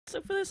So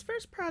for this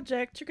first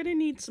project, you're going to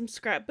need some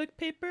scrapbook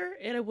paper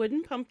and a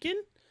wooden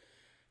pumpkin.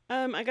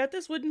 I got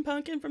this wooden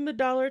pumpkin from the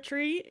Dollar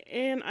Tree,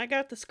 and I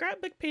got the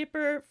scrapbook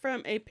paper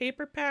from a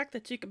paper pack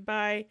that you could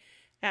buy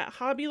at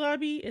Hobby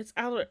Lobby. It's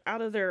out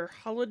of their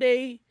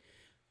holiday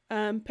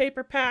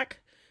paper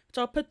pack,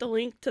 so I'll put the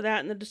link to that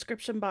in the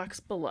description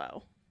box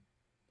below.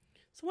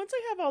 So once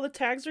I have all the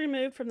tags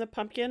removed from the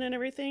pumpkin and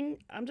everything,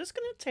 I'm just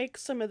going to take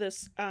some of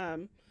this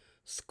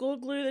school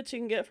glue that you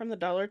can get from the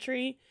Dollar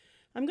Tree.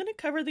 I'm going to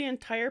cover the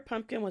entire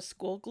pumpkin with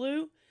school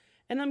glue,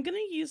 and I'm going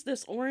to use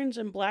this orange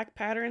and black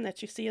pattern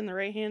that you see in the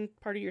right hand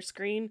part of your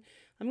screen.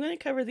 I'm going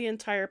to cover the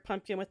entire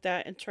pumpkin with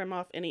that and trim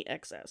off any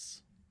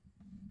excess.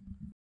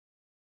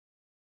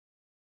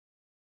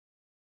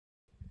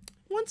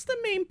 Once the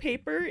main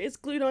paper is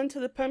glued onto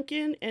the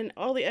pumpkin and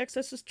all the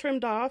excess is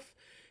trimmed off,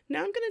 now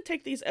I'm going to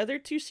take these other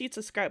 2 sheets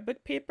of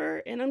scrapbook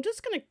paper and I'm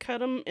just going to cut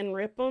them and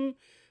rip them.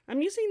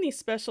 I'm using these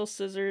special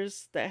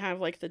scissors that have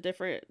like the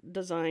different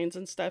designs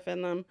and stuff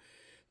in them.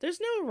 There's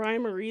no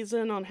rhyme or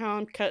reason on how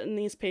I'm cutting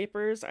these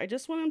papers. I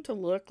just want them to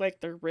look like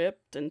they're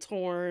ripped and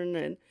torn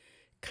and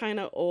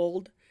kind of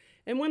old.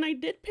 And when I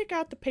did pick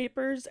out the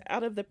papers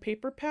out of the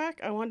paper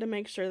pack, I wanted to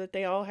make sure that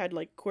they all had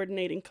like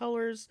coordinating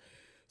colors.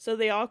 So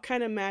they all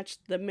kind of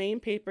matched the main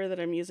paper that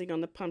I'm using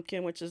on the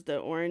pumpkin, which is the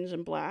orange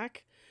and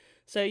black.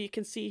 So you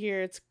can see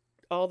here it's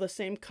all the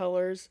same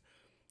colors.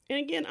 And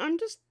again, I'm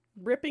just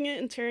ripping it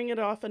and tearing it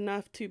off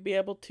enough to be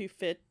able to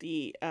fit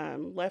the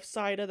left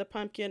side of the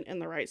pumpkin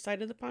and the right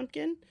side of the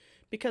pumpkin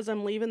because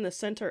I'm leaving the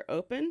center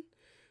open.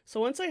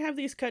 So once I have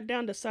these cut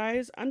down to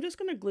size, I'm just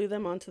going to glue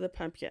them onto the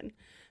pumpkin.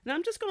 And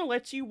I'm just going to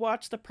let you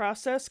watch the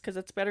process because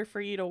it's better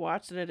for you to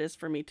watch than it is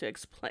for me to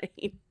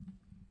explain.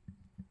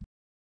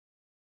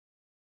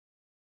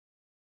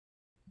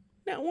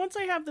 Now once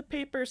I have the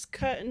papers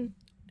cut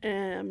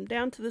and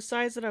down to the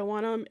size that I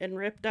want them and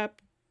ripped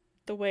up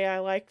the way I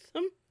like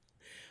them,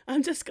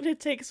 I'm just going to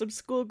take some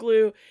school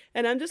glue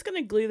and I'm just going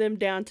to glue them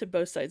down to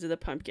both sides of the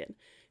pumpkin.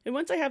 And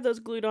once I have those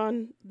glued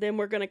on, then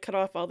we're going to cut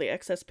off all the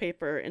excess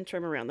paper and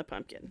trim around the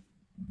pumpkin.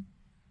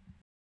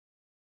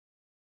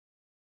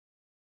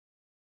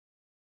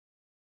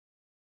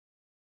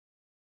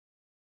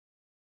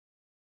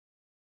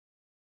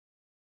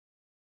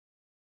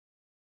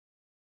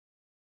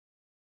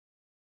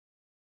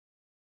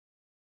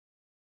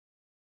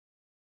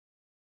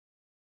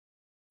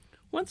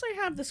 Once I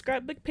have the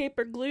scrapbook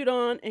paper glued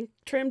on and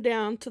trimmed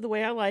down to the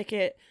way I like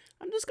it,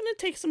 I'm just going to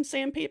take some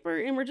sandpaper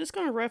and we're just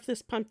going to rough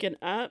this pumpkin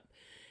up.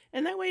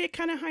 And that way it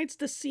kind of hides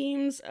the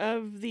seams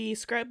of the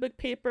scrapbook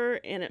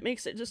paper and it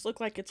makes it just look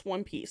like it's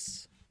one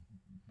piece.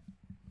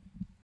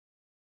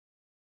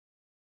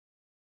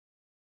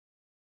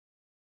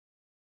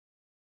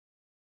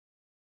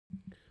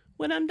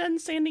 When I'm done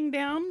sanding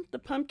down the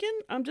pumpkin,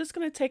 I'm just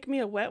going to take me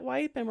a wet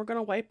wipe and we're going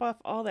to wipe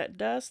off all that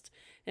dust.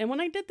 And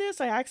when I did this,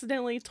 I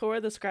accidentally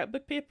tore the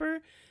scrapbook paper,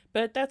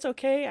 but that's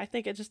okay. I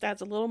think it just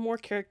adds a little more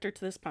character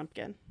to this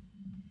pumpkin.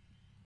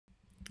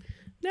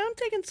 Now I'm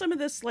taking some of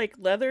this like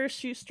leather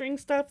shoestring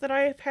stuff that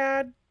I've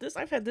had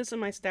this in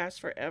my stash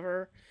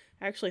forever.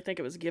 I actually think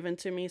it was given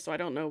to me, so I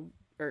don't know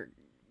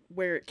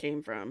where it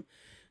came from.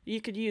 You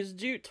could use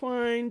jute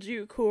twine,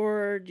 jute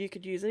cord, you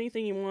could use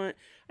anything you want.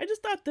 I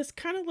just thought this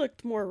kind of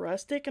looked more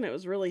rustic and it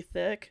was really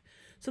thick.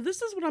 So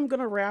this is what I'm going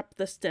to wrap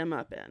the stem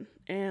up in.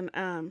 And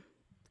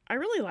I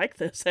really like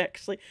this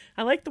actually.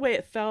 I like the way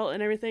it felt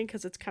and everything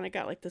because it's kind of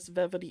got like this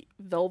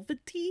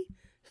velvety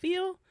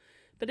feel.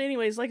 But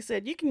anyways, like I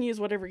said, you can use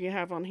whatever you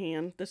have on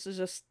hand. This is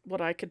just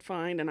what I could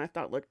find and I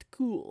thought looked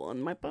cool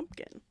on my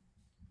pumpkin.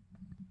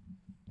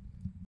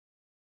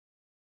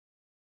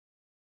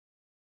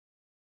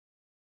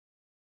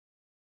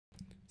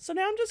 So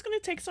now I'm just going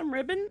to take some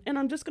ribbon and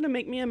I'm just going to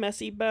make me a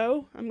messy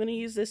bow. I'm going to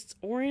use this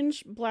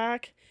orange,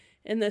 black,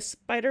 and this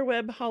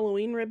spiderweb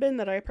Halloween ribbon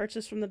that I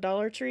purchased from the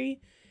Dollar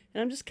Tree.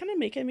 And I'm just kind of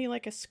making me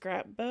like a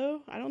scrap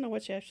bow. I don't know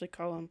what you actually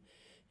call them.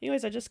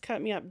 Anyways, I just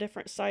cut me up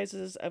different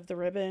sizes of the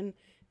ribbon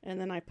and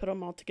then I put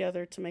them all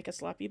together to make a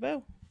sloppy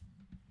bow.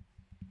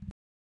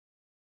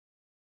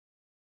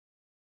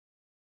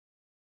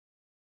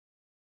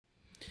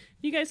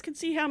 You guys can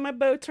see how my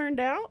bow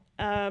turned out.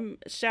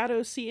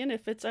 Shadow seeing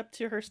if it's up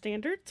to her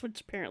standards,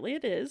 which apparently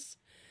it is.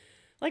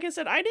 Like I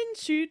said, I didn't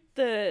shoot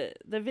the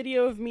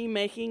video of me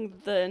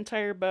making the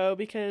entire bow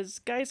because,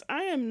 guys,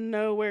 I am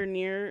nowhere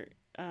near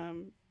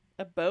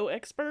a bow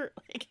expert.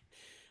 Like,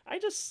 I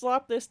just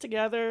slopped this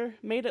together,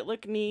 made it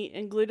look neat,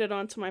 and glued it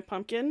onto my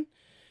pumpkin.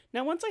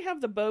 Now, once I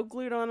have the bow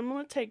glued on, I'm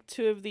going to take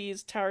 2 of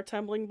these tower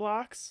tumbling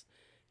blocks,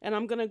 and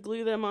I'm going to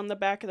glue them on the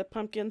back of the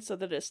pumpkin so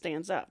that it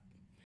stands up.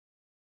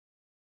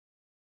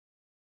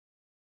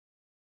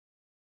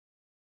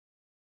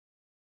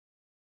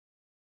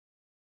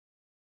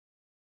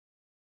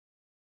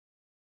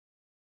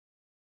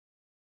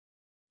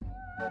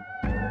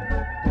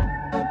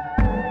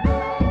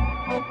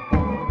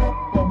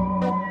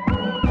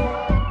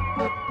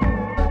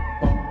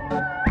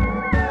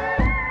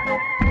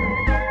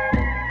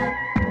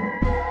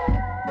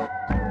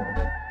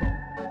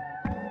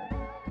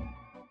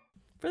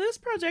 For this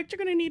project, project,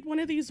 you're going to need one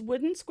of these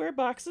wooden square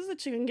boxes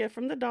that you can get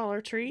from the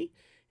Dollar Tree,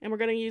 and we're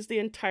going to use the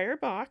entire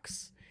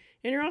box.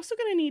 And you're also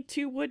going to need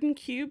 2 wooden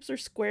cubes or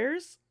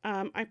squares.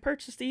 I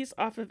purchased these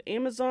off of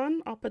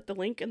Amazon. I'll put the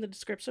link in the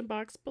description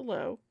box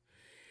below.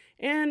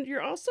 And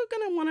you're also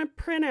going to want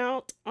to print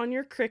out on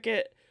your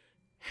Cricut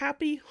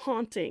Happy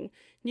Haunting.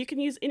 You can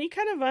use any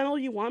kind of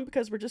vinyl you want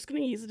because we're just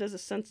going to use it as a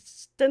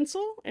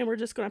stencil and we're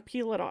just going to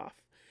peel it off.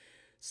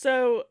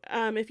 So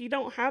if you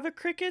don't have a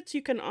Cricut,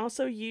 you can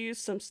also use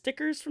some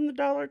stickers from the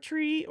Dollar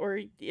Tree, or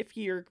if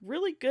you're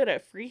really good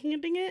at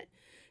freehanding it,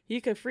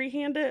 you can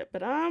freehand it,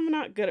 but I'm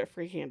not good at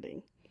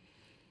freehanding.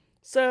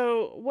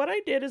 So what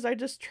I did is I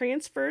just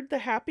transferred the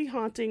Happy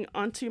Haunting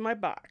onto my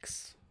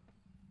box.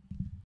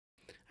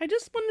 I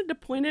just wanted to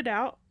point it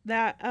out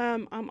that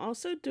I'm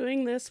also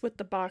doing this with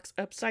the box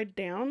upside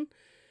down,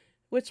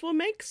 which will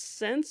make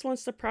sense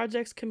once the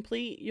project's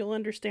complete. You'll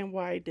understand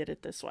why I did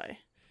it this way.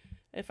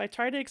 If I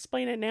try to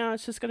explain it now,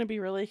 it's just going to be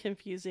really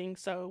confusing,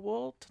 so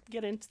we'll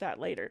get into that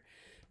later.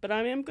 But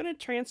I am going to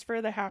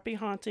transfer the Happy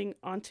Haunting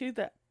onto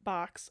the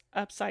box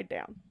upside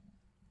down.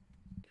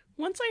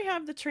 Once I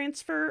have the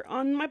transfer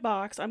on my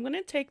box, I'm going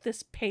to take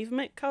this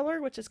pavement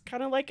color, which is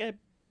kind of like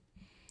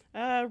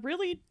a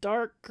really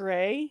dark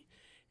gray,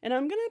 and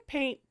I'm going to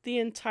paint the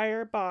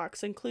entire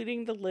box,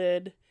 including the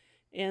lid,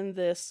 in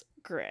this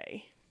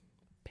gray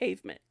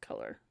pavement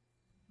color.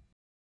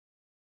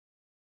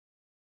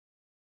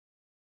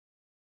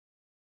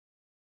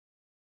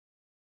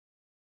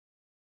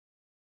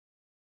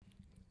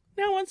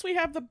 Now once we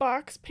have the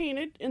box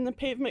painted in the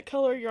pavement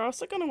color, you're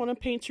also going to want to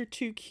paint your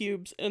 2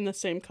 cubes in the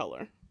same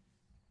color.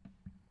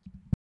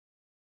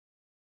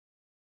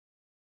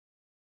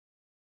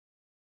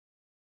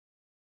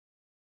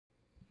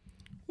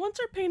 Once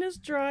our paint is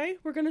dry,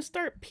 we're going to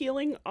start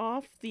peeling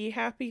off the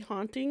Happy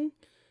Haunting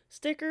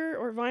sticker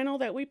or vinyl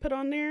that we put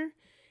on there,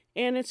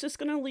 and it's just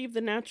going to leave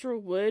the natural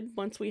wood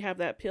once we have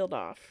that peeled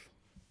off.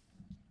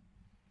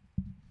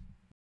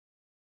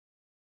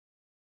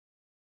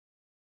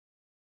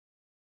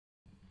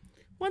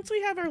 Once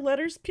we have our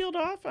letters peeled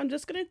off, I'm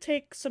just going to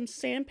take some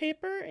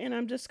sandpaper and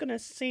I'm just going to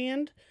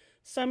sand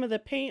some of the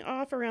paint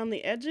off around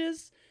the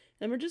edges,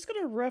 and we're just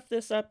going to rough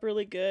this up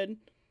really good.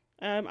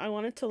 I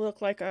want it to look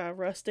like a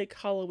rustic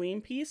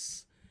Halloween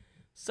piece.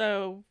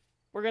 So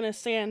we're going to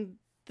sand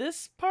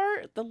this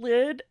part, the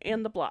lid,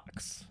 and the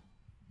blocks.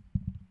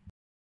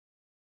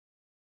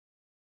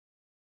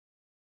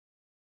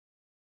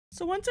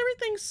 So once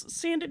everything's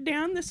sanded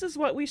down, this is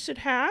what we should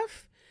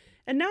have.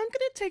 And now I'm going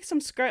to take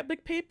some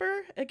scrapbook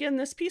paper. Again,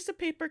 this piece of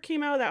paper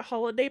came out of that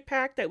holiday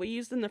pack that we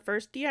used in the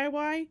first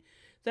DIY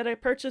that I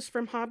purchased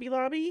from Hobby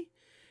Lobby.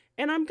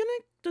 And I'm going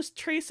to just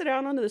trace it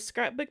out onto the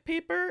scrapbook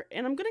paper,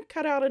 and I'm going to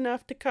cut out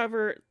enough to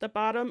cover the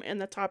bottom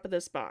and the top of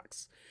this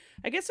box.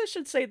 I guess I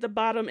should say the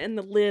bottom and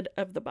the lid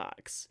of the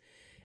box.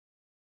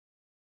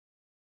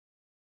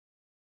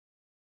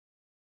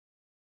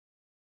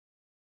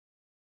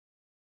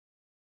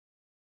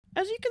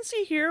 As you can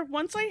see here,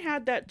 once I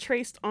had that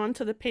traced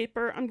onto the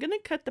paper, I'm going to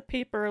cut the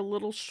paper a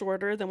little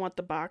shorter than what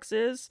the box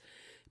is,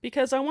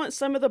 because I want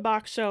some of the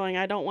box showing.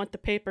 I don't want the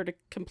paper to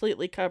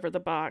completely cover the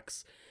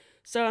box.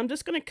 So I'm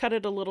just going to cut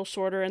it a little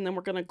shorter, and then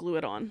we're going to glue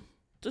it on,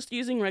 just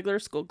using regular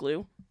school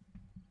glue.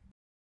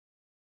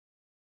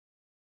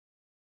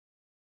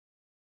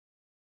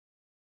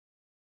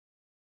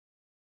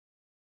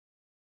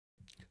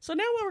 So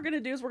now what we're going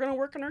to do is we're going to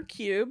work on our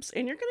cubes,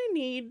 and you're going to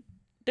need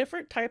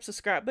different types of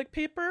scrapbook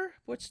paper,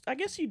 which I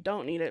guess you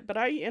don't need it, but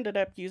I ended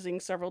up using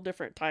several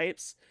different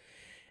types.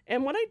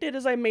 And what I did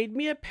is I made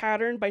me a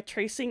pattern by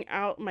tracing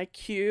out my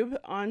cube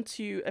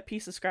onto a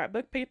piece of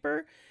scrapbook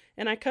paper,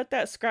 and I cut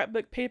that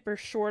scrapbook paper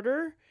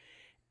shorter,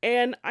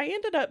 and I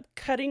ended up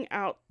cutting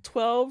out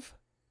 12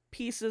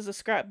 pieces of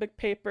scrapbook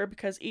paper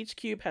because each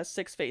cube has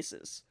 6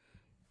 faces.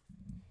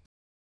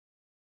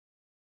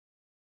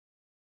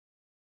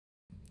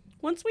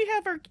 Once we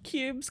have our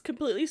cubes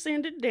completely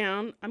sanded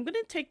down, I'm going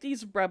to take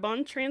these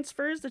rub-on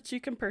transfers that you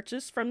can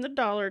purchase from the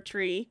Dollar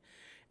Tree,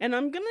 and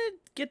I'm going to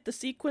get the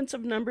sequence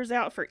of numbers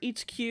out for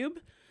each cube.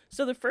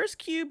 So the first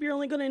cube, you're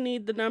only going to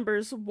need the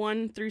numbers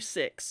 1 through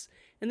 6.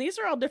 And these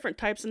are all different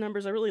types of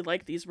numbers. I really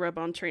like these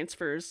rub-on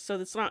transfers, so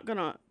it's not going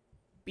to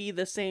be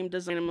the same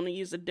design. I'm going to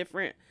use a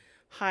different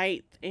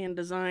height and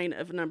design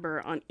of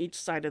number on each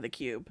side of the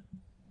cube.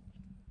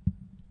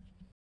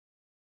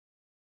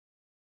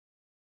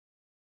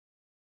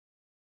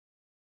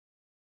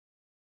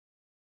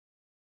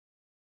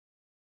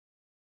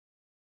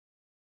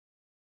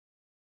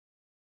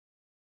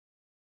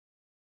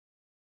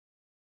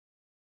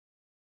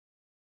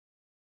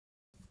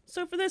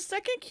 So for this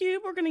second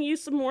cube, we're going to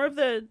use some more of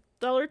the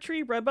Dollar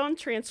Tree rub-on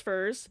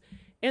transfers,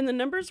 and the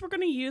numbers we're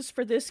going to use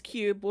for this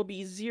cube will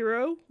be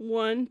 0,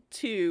 1,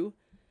 2,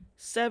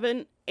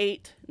 7,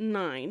 8,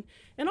 9.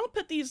 And I'll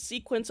put these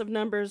sequence of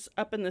numbers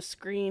up in the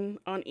screen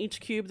on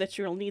each cube that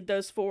you'll need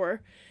those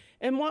for.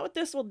 And what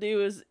this will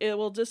do is it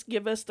will just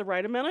give us the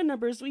right amount of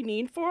numbers we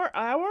need for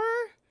our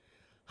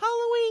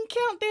Halloween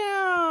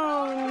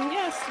countdown.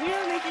 Yes, we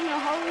are making a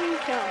Halloween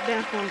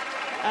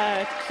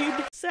countdown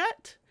cube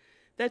set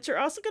that you're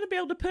also going to be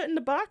able to put in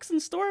the box and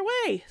store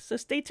away. So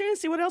stay tuned and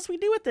see what else we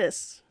do with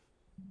this.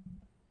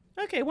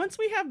 Okay, once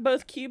we have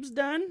both cubes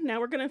done, now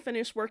we're going to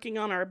finish working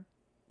on our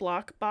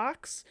block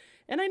box.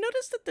 And I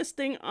noticed that this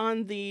thing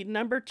on the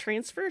number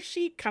transfer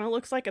sheet kind of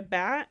looks like a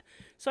bat.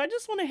 So I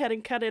just went ahead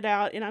and cut it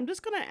out, and I'm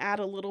just going to add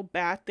a little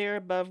bat there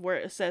above where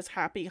it says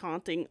Happy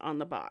Haunting on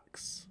the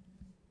box.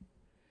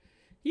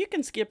 You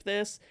can skip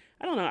this.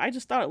 I don't know, I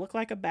just thought it looked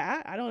like a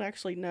bat. I don't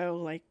actually know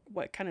like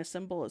what kind of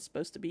symbol it's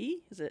supposed to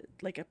be. Is it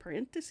like a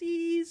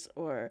parentheses,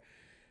 or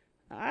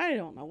I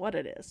don't know what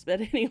it is.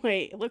 But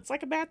anyway, it looks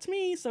like a bat to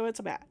me, so it's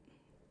a bat.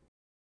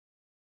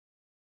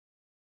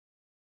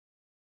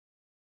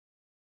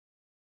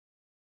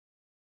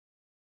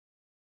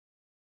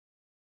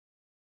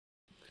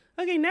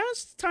 Okay, now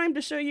it's time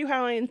to show you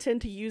how I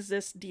intend to use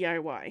this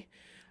DIY.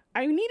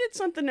 I needed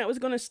something that was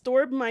going to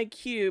store my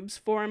cubes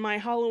for my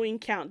Halloween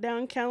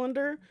countdown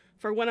calendar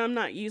for when I'm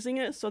not using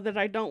it so that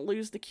I don't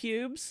lose the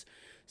cubes.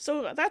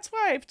 So that's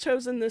why I've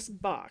chosen this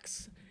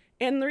box.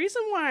 And the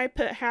reason why I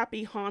put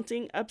Happy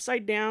Haunting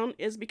upside down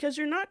is because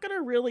you're not going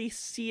to really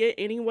see it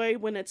anyway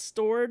when it's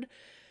stored.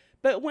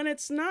 But when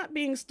it's not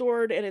being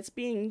stored and it's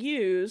being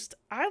used,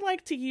 I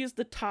like to use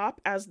the top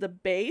as the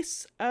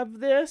base of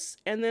this,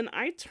 and then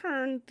I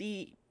turn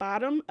the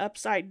bottom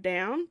upside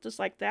down, just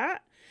like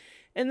that,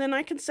 and then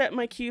I can set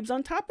my cubes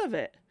on top of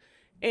it.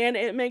 And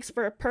it makes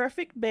for a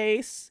perfect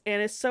base,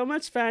 and it's so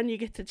much fun. You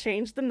get to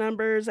change the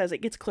numbers as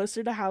it gets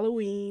closer to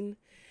Halloween.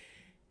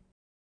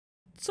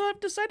 So I've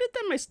decided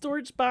that my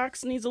storage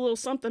box needs a little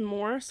something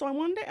more, so I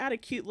wanted to add a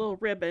cute little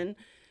ribbon.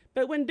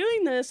 But when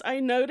doing this,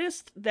 I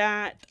noticed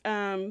that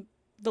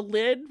the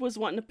lid was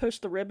wanting to push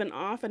the ribbon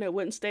off and it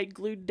wouldn't stay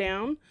glued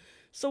down.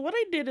 So what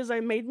I did is I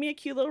made me a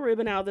cute little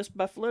ribbon out of this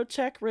buffalo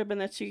check ribbon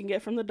that you can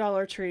get from the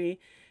Dollar Tree.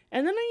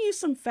 And then I used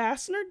some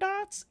fastener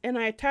dots, and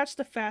I attached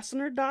the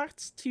fastener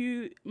dots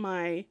to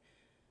my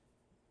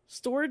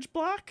storage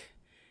block.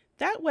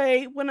 That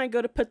way, when I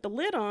go to put the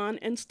lid on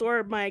and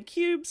store my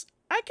cubes,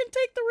 I can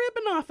take the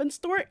ribbon off and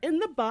store it in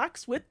the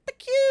box with the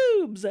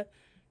cubes.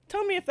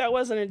 Tell me if that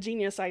wasn't a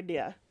genius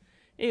idea.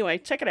 Anyway,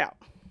 check it out.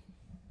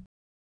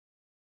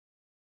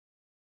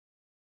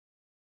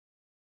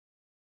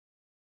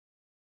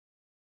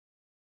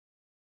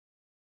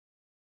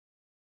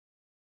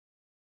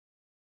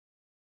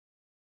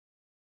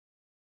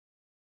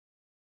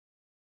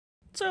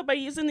 So by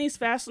using these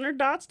fastener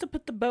dots to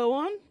put the bow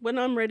on, when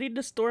I'm ready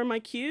to store my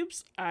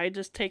cubes, I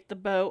just take the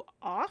bow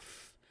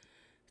off,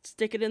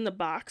 stick it in the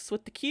box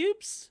with the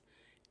cubes,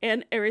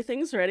 and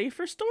everything's ready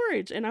for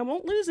storage, and I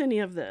won't lose any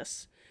of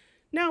this.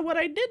 Now, what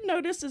I did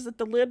notice is that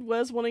the lid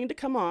was wanting to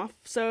come off,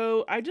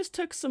 so I just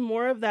took some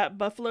more of that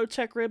buffalo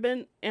check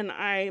ribbon, and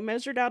I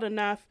measured out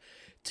enough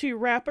to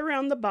wrap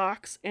around the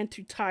box and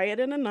to tie it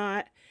in a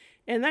knot,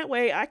 and that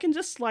way I can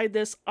just slide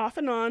this off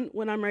and on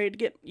when I'm ready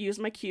to use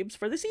my cubes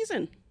for the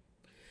season.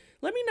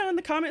 Let me know in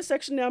the comment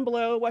section down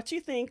below what you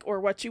think or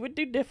what you would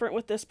do different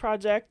with this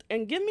project,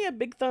 and give me a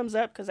big thumbs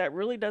up because that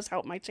really does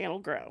help my channel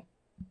grow.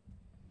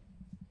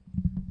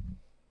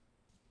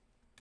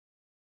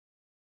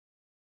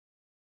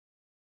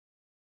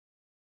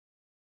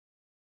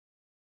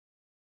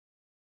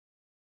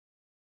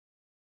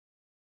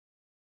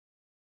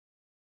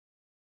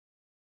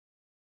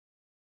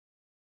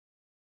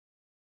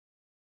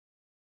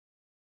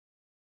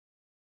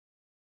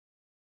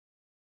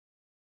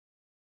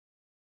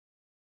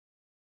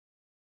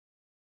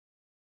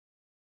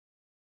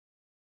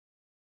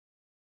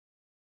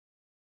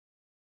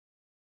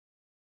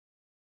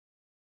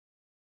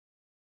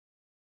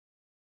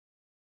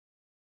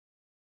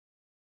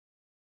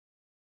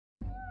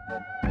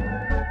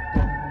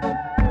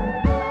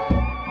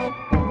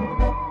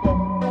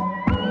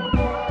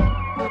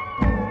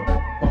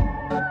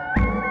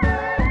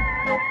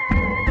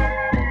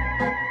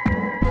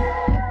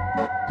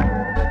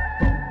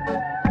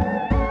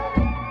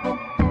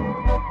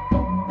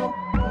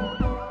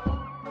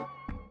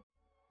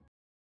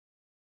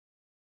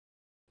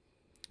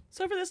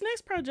 So for this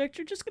next project,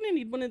 you're just going to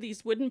need one of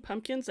these wooden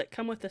pumpkins that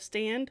come with a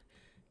stand.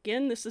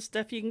 Again, this is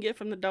stuff you can get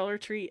from the Dollar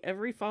Tree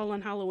every fall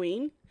on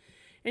Halloween.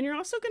 And you're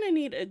also going to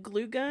need a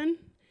glue gun.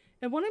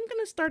 And what I'm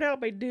going to start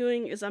out by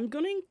doing is I'm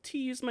going to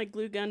use my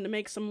glue gun to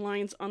make some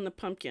lines on the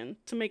pumpkin,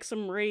 to make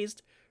some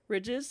raised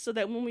ridges so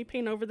that when we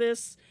paint over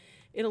this,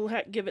 it'll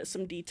give it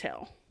some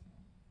detail.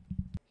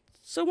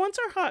 So once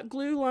our hot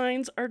glue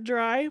lines are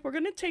dry, we're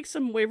going to take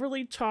some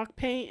Waverly chalk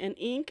paint and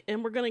ink,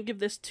 and we're going to give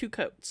this 2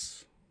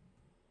 coats.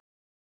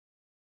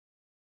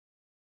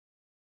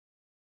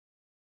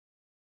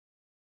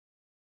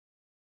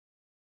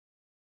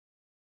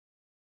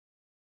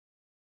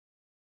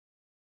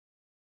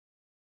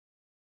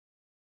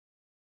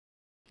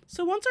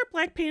 So once our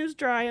black paint is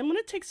dry, I'm going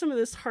to take some of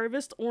this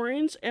Harvest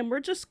Orange, and we're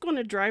just going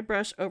to dry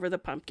brush over the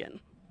pumpkin.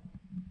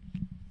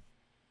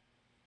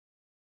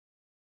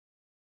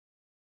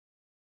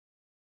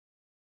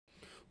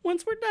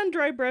 Once we're done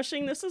dry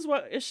brushing, this is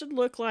what it should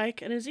look like.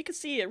 And as you can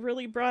see, it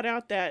really brought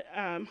out that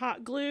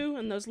hot glue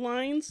and those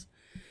lines.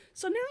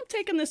 So now I'm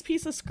taking this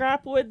piece of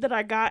scrap wood that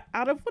I got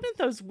out of one of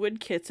those wood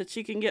kits that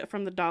you can get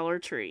from the Dollar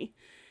Tree.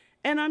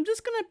 And I'm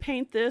just going to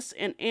paint this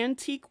in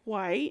antique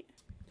white.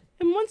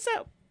 And once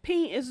that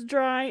paint is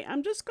dry,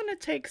 I'm just going to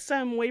take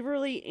some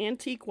Waverly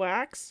Antique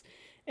Wax.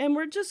 And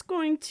we're just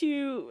going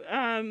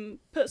to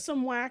put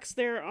some wax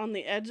there on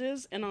the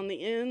edges and on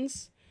the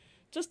ends,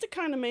 just to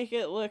kind of make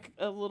it look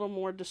a little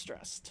more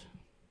distressed.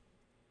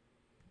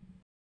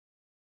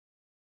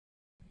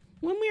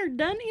 When we are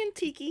done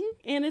antiquing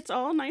and it's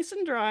all nice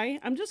and dry,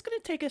 I'm just going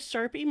to take a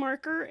Sharpie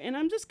marker and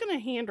I'm just going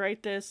to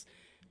handwrite this.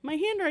 My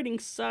handwriting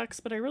sucks,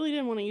 but I really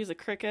didn't want to use a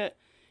Cricut.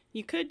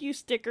 You could use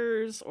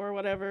stickers or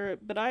whatever,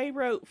 but I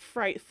wrote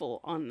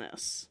frightful on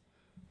this.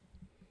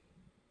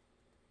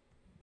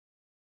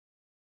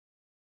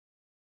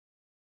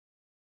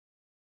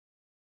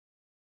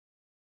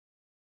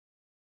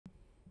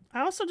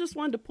 I also just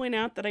wanted to point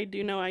out that I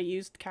do know I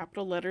used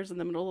capital letters in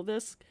the middle of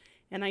this,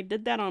 and I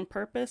did that on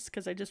purpose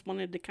because I just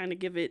wanted to kind of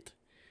give it,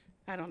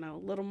 I don't know,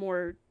 a little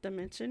more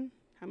dimension.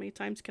 How many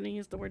times can I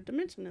use the word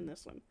dimension in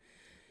this one?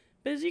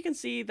 But as you can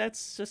see,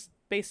 that's just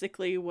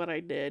basically what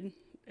I did,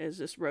 is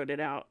just wrote it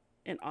out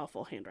in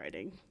awful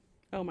handwriting.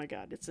 Oh my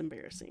god, it's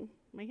embarrassing.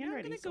 My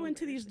handwriting. I'm going to go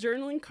into these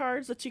journaling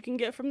cards that you can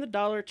get from the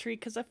Dollar Tree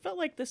because I felt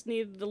like this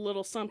needed a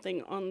little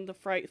something on the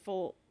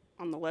frightful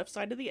on the left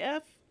side of the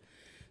F.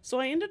 So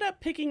I ended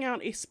up picking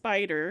out a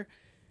spider,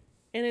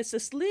 and it's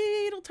this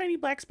little tiny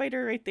black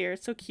spider right there.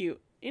 It's so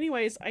cute.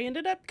 Anyways, I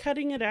ended up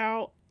cutting it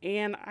out,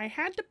 and I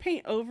had to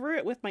paint over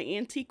it with my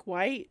antique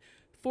white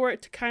for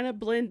it to kind of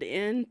blend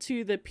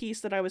into the piece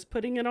that I was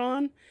putting it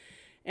on.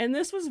 And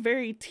this was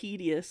very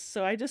tedious,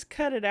 so I just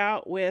cut it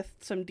out with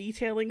some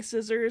detailing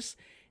scissors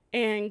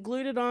and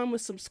glued it on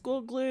with some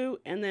school glue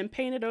and then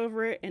painted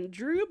over it and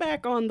drew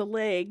back on the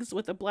legs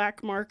with a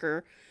black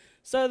marker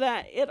so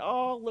that it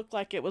all looked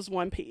like it was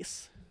one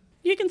piece.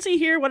 You can see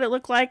here what it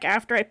looked like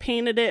after I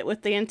painted it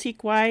with the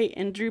antique white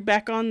and drew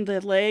back on the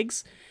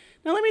legs.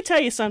 Now let me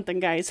tell you something,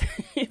 guys.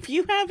 If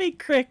you have a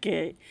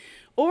Cricut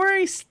or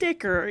a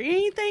sticker or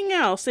anything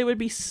else, it would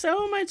be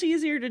so much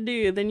easier to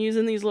do than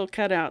using these little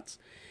cutouts.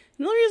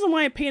 And the reason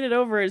why I painted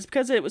over it is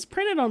because it was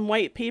printed on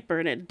white paper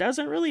and it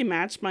doesn't really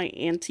match my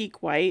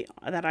antique white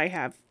that I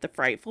have the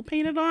frightful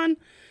painted on.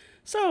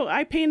 So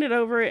I painted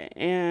over it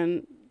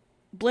and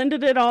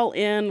blended it all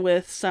in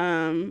with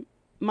some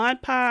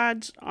Mod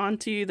Podge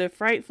onto the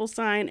frightful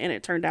sign, and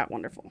it turned out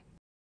wonderful.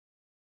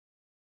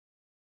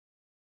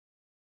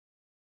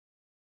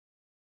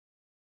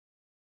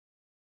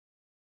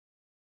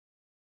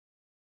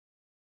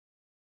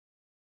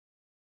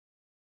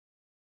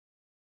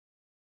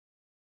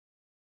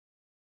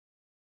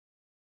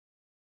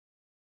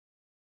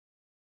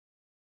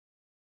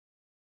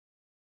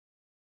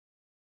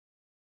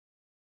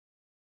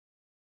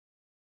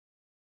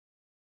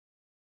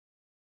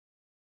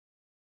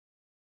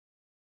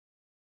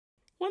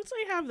 Once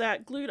I have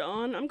that glued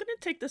on, I'm going to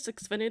take this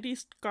Xfinity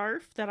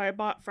scarf that I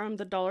bought from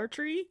the Dollar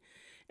Tree,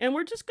 and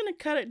we're just going to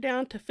cut it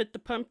down to fit the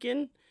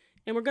pumpkin,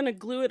 and we're going to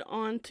glue it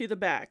onto the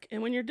back.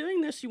 And when you're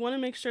doing this, you want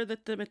to make sure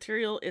that the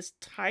material is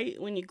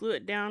tight when you glue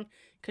it down,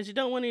 because you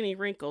don't want any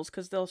wrinkles,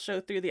 because they'll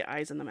show through the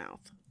eyes and the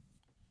mouth.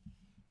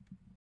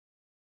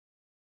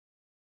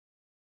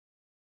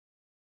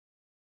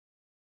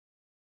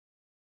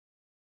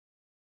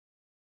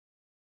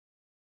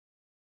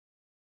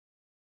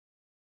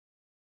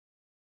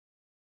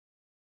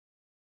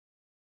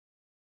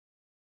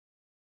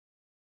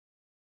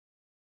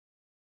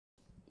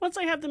 Once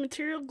I have the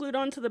material glued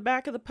onto the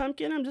back of the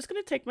pumpkin, I'm just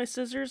going to take my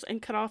scissors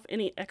and cut off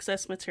any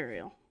excess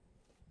material.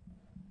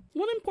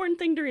 One important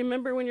thing to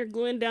remember when you're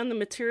gluing down the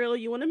material,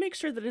 you want to make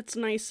sure that it's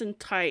nice and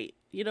tight.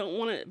 You don't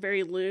want it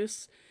very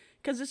loose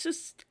because it's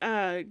just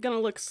going to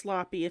look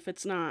sloppy if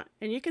it's not.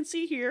 And you can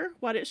see here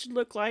what it should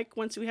look like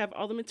once we have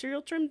all the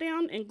material trimmed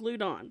down and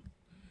glued on.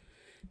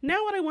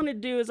 Now what I want to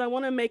do is I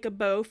want to make a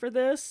bow for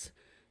this.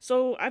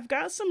 So I've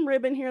got some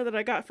ribbon here that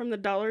I got from the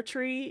Dollar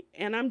Tree,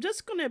 and I'm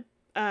just going to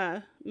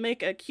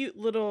make a cute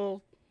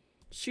little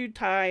shoe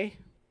tie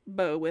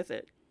bow with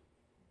it.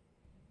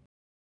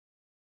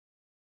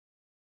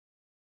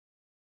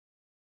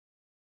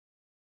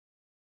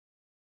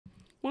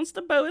 Once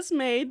the bow is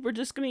made, we're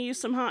just going to use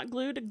some hot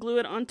glue to glue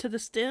it onto the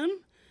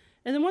stem.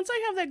 And then once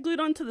I have that glued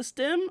onto the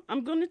stem,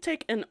 I'm going to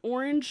take an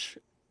orange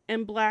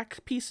and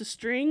black piece of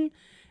string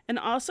and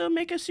also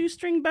make a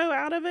shoestring bow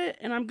out of it.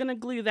 And I'm going to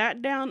glue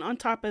that down on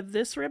top of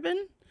this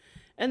ribbon.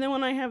 And then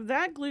when I have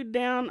that glued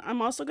down,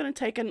 I'm also going to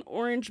take an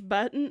orange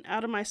button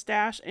out of my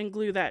stash and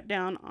glue that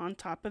down on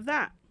top of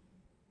that.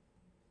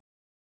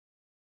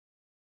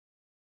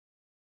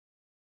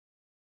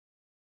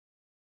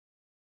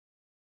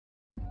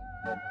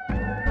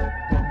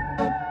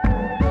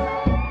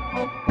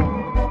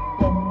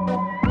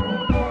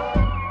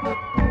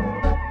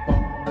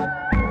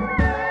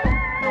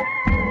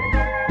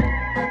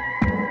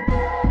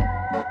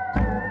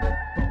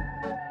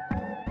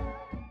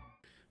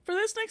 For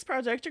this next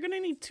project, you're going to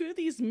need 2 of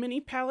these mini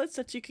palettes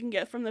that you can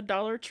get from the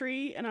Dollar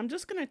Tree, and I'm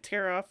just going to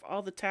tear off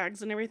all the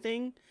tags and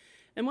everything.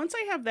 And once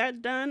I have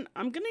that done,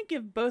 I'm going to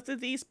give both of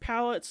these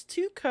palettes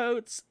 2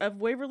 coats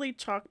of Waverly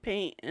chalk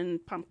paint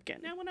and pumpkin.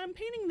 Now when I'm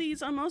painting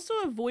these, I'm also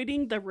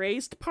avoiding the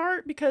raised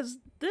part because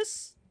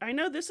I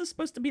know this is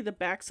supposed to be the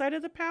back side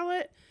of the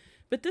palette,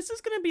 but this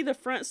is going to be the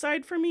front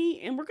side for me,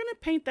 and we're going to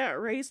paint that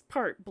raised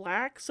part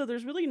black, so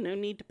there's really no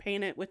need to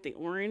paint it with the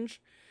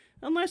orange.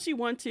 Unless you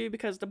want to,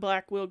 because the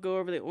black will go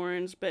over the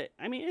orange, but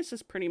I mean, it's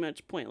just pretty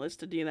much pointless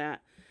to do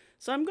that.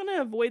 So I'm going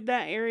to avoid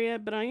that area,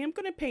 but I am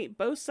going to paint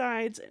both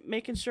sides,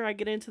 making sure I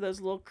get into those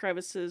little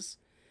crevices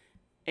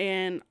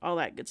and all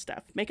that good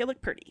stuff. Make it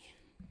look pretty.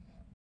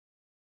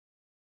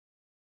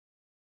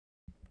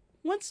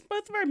 Once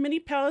both of our mini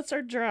palettes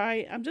are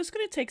dry, I'm just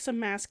going to take some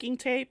masking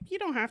tape. You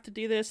don't have to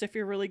do this if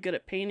you're really good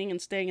at painting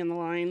and staying in the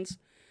lines,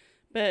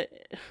 but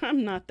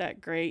I'm not that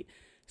great.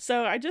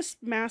 So I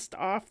just masked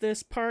off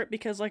this part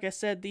because, like I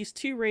said, these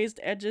 2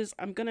 raised edges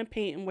I'm going to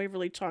paint in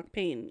Waverly chalk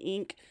paint and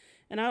ink,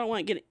 and I don't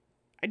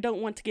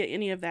want to get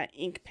any of that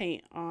ink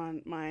paint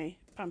on my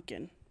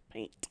pumpkin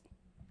paint.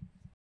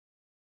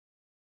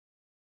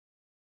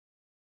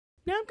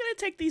 Now I'm going to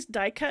take these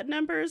die cut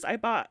numbers I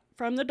bought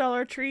from the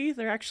Dollar Tree.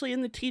 They're actually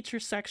in the teacher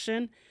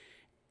section.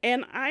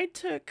 And I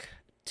took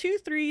 2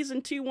 3s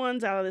and 2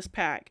 1s out of this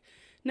pack.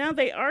 Now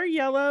they are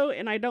yellow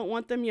and I don't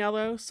want them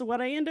yellow. So what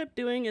I end up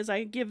doing is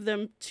I give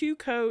them 2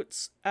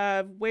 coats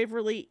of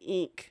Waverly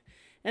ink.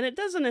 And it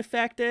doesn't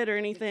affect it or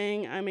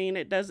anything. I mean,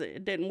 it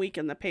didn't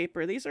weaken the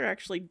paper. These are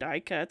actually die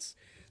cuts.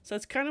 So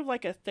it's kind of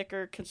like a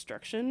thicker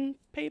construction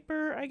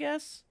paper, I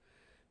guess.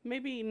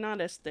 Maybe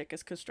not as thick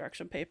as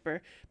construction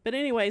paper. But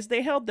anyways,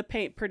 they held the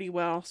paint pretty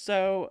well.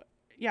 So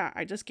yeah,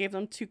 I just gave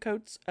them 2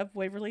 coats of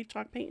Waverly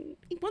chalk paint.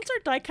 Once our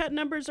die cut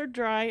numbers are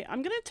dry,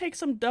 I'm going to take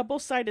some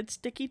double-sided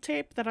sticky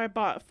tape that I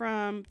bought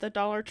from the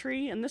Dollar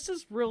Tree. And this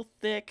is real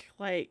thick,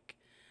 like,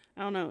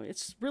 I don't know,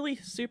 it's really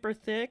super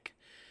thick.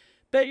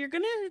 But you're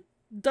going to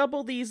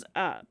double these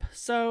up.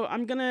 So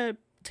I'm going to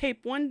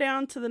tape one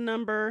down to the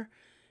number,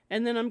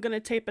 and then I'm going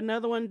to tape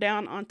another one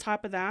down on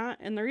top of that.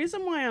 And the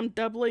reason why I'm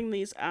doubling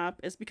these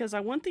up is because I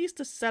want these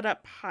to set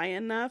up high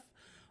enough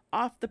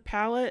off the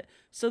palette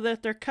so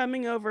that they're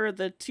coming over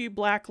the 2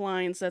 black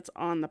lines that's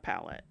on the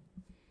palette.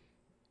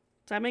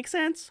 Does that make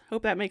sense?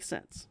 Hope that makes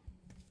sense.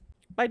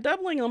 By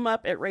doubling them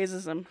up, it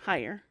raises them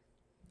higher.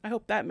 I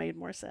hope that made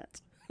more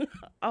sense.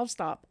 I'll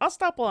stop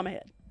while I'm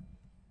ahead.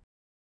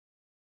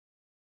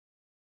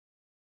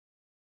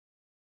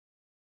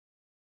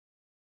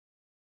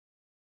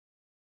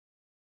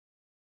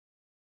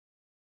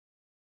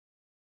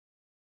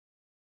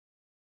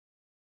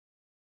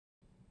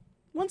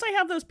 Once I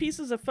have those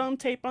pieces of foam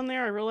tape on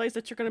there, I realized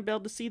that you're going to be able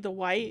to see the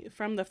white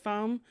from the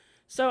foam.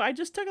 So I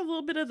just took a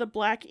little bit of the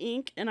black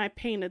ink and I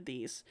painted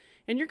these.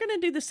 And you're going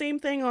to do the same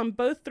thing on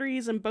both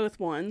 3s and both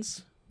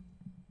 1s.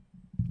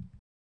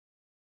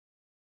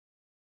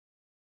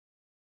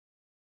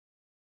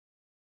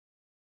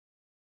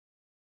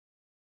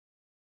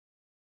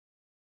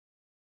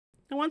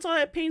 And once all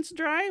that paint's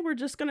dry, we're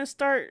just going to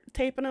start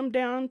taping them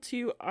down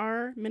to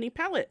our mini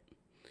palette.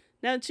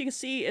 Now that you can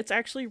see, it's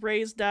actually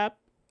raised up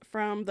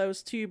from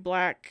those 2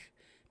 black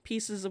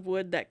pieces of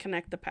wood that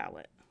connect the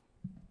palette.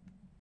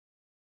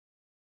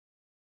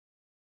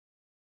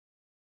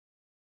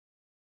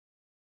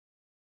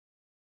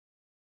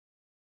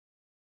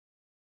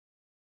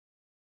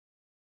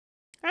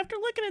 After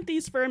looking at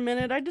these for a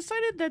minute, I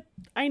decided that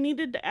I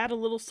needed to add a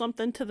little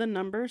something to the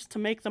numbers to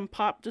make them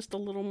pop just a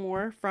little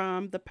more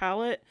from the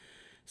palette.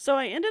 So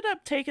I ended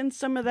up taking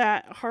some of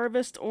that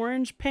Harvest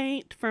Orange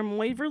paint from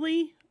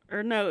Waverly,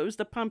 or no, it was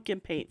the pumpkin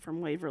paint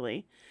from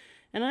Waverly.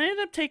 And I ended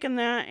up taking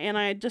that and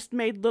I just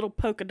made little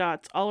polka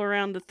dots all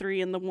around the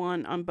 3 and the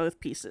 1 on both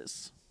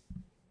pieces.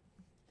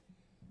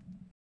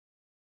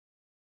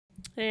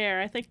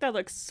 There, I think that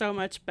looks so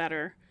much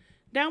better.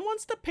 Now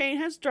once the paint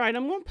has dried,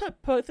 I'm going to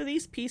put both of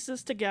these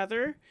pieces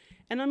together.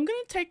 And I'm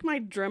going to take my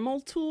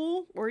Dremel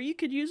tool, or you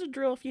could use a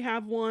drill if you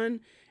have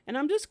one. And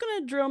I'm just going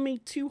to drill me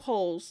 2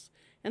 holes.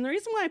 And the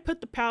reason why I put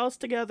the palettes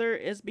together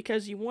is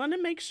because you want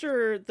to make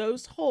sure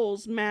those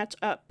holes match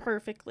up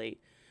perfectly,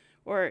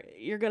 or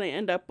you're going to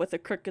end up with a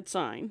crooked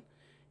sign.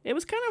 It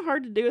was kind of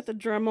hard to do with a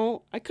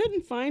Dremel. I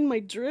couldn't find my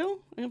drill.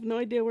 I have no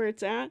idea where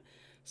it's at.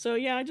 So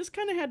yeah, I just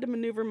kind of had to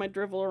maneuver my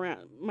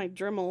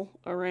Dremel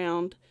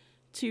around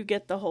to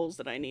get the holes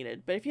that I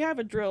needed. But if you have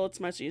a drill, it's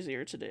much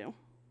easier to do.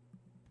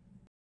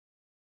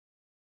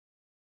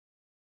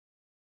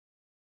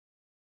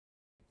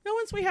 Now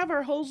once we have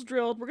our holes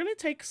drilled, we're going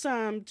to take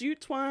some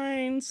jute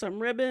twine,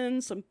 some ribbon,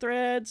 some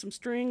thread, some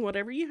string,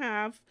 whatever you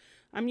have.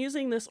 I'm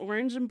using this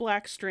orange and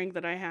black string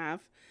that I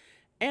have.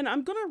 And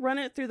I'm going to run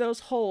it through those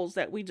holes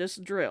that we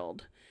just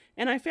drilled.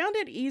 And I found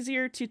it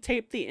easier to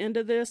tape the end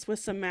of this with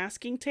some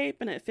masking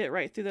tape, and it fit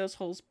right through those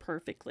holes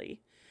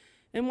perfectly.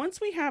 And once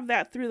we have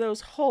that through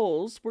those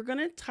holes, we're going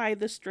to tie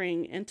the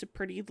string into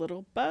pretty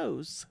little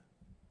bows.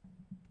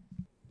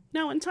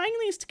 Now in tying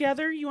these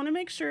together, you want to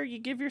make sure you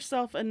give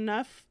yourself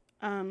enough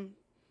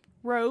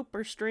rope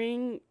or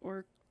string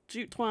or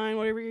jute twine,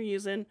 whatever you're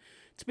using,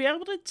 to be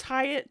able to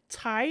tie it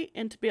tight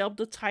and to be able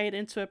to tie it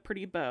into a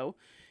pretty bow.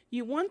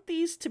 You want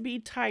these to be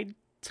tied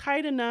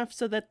tight enough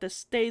so that this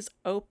stays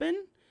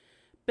open,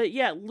 but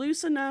yet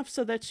loose enough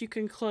so that you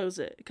can close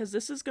it, because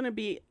this is going to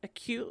be a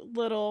cute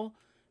little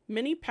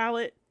mini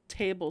palette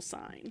table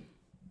sign.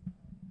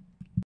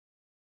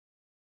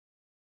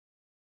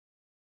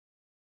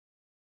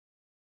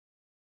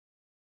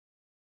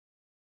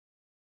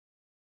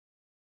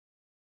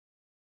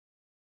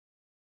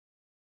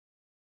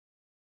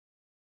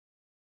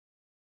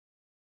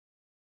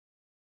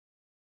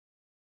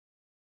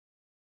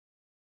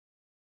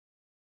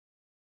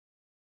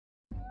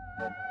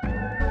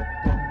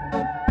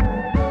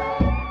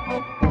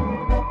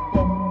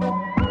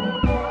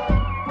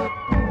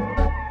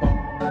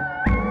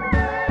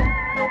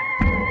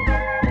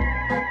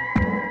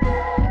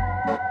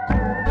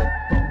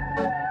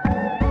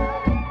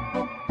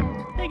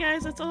 Hey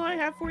guys, that's all I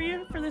have for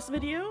you for this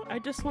video. I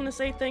just want to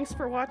say thanks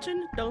for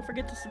watching. Don't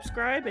forget to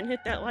subscribe and hit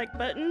that like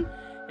button.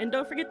 And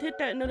don't forget to hit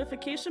that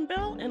notification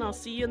bell, and I'll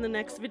see you in the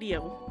next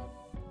video.